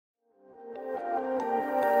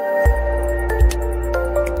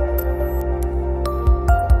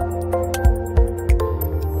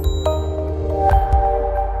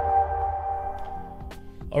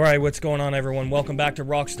Alright, what's going on, everyone? Welcome back to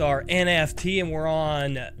Rockstar NFT, and we're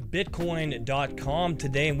on Bitcoin.com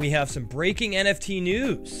today, and we have some breaking NFT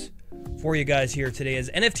news for you guys here today, as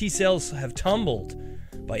NFT sales have tumbled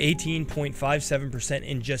by 18.57%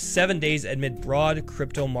 in just 7 days amid broad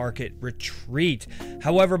crypto market retreat.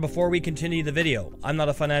 However, before we continue the video, I'm not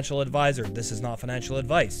a financial advisor. This is not financial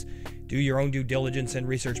advice. Do your own due diligence and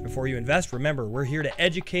research before you invest. Remember, we're here to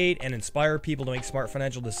educate and inspire people to make smart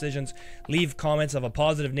financial decisions. Leave comments of a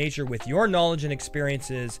positive nature with your knowledge and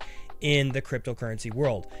experiences in the cryptocurrency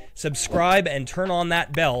world. Subscribe and turn on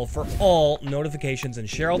that bell for all notifications, and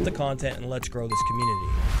share out the content, and let's grow this community.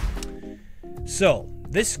 So,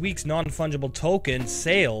 this week's non-fungible token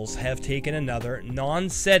sales have taken another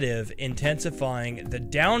non-sedative, intensifying the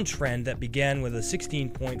downtrend that began with a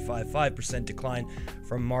 16.55% decline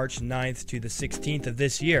from March 9th to the 16th of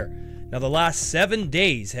this year. Now, the last 7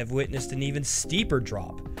 days have witnessed an even steeper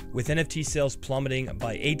drop, with NFT sales plummeting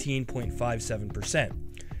by 18.57%.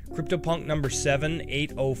 CryptoPunk number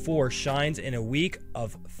 7804 shines in a week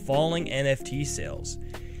of falling NFT sales.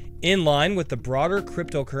 In line with the broader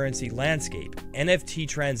cryptocurrency landscape, NFT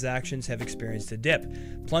transactions have experienced a dip,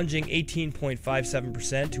 plunging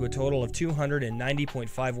 18.57% to a total of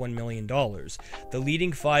 $290.51 million. The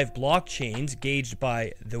leading 5 blockchains gauged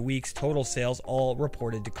by the week's total sales all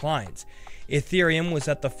reported declines. Ethereum was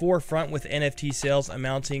at the forefront, with NFT sales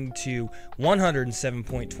amounting to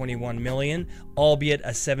 $107.21 million, albeit a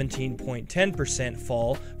 17.10%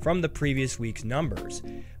 fall from the previous week's numbers.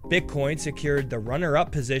 Bitcoin secured the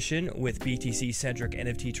runner-up position, with BTC-centric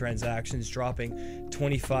NFT transactions dropping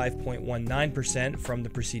 25.19% from the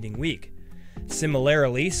preceding week.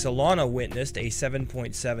 Similarly, Solana witnessed a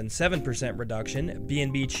 7.77% reduction,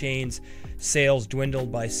 BNB Chain's sales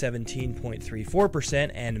dwindled by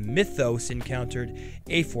 17.34%, and Mythos encountered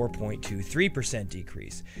a 4.23%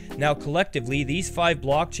 decrease. Now, collectively, these 5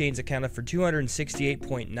 blockchains accounted for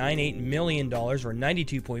 $268.98 million, or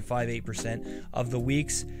 92.58% of the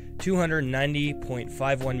week's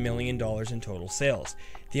 $290.51 million in total sales.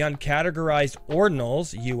 The uncategorized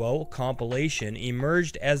Ordinals UO compilation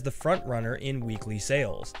emerged as the frontrunner in weekly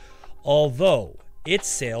sales, although its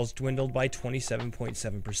sales dwindled by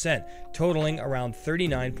 27.7%, totaling around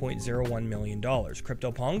 $39.01 million.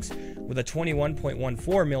 CryptoPunks, with a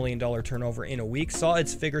 $21.14 million turnover in a week, saw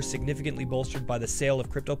its figure significantly bolstered by the sale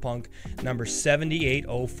of CryptoPunk number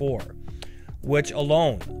 7804. Which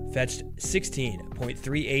alone fetched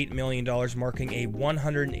 $16.38 million, marking a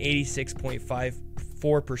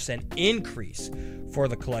 186.54% increase for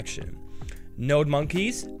the collection. Node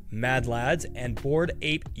Monkeys, Mad Lads, and Bored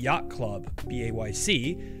Ape Yacht Club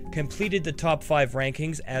 (BAYC) completed the top 5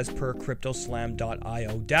 rankings as per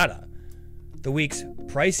CryptoSlam.io data. The week's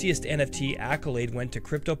priciest NFT accolade went to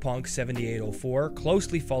CryptoPunk 7804,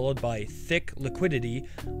 closely followed by Thick Liquidity,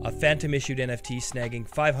 a phantom-issued NFT snagging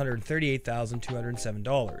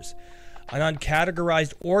 $538,207. An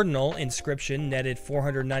uncategorized ordinal inscription netted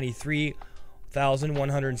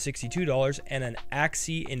 $493,162, and an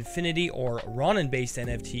Axie Infinity or Ronin-based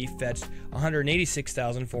NFT fetched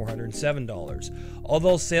 $186,407.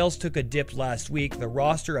 Although sales took a dip last week, the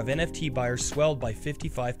roster of NFT buyers swelled by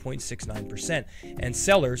 55.69%, and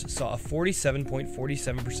sellers saw a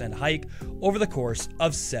 47.47% hike over the course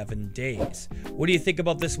of 7 days. What do you think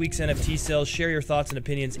about this week's NFT sales? Share your thoughts and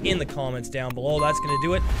opinions in the comments down below. That's going to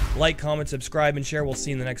do it. Like, comment, subscribe, and share. We'll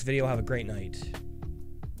see you in the next video. Have a great night.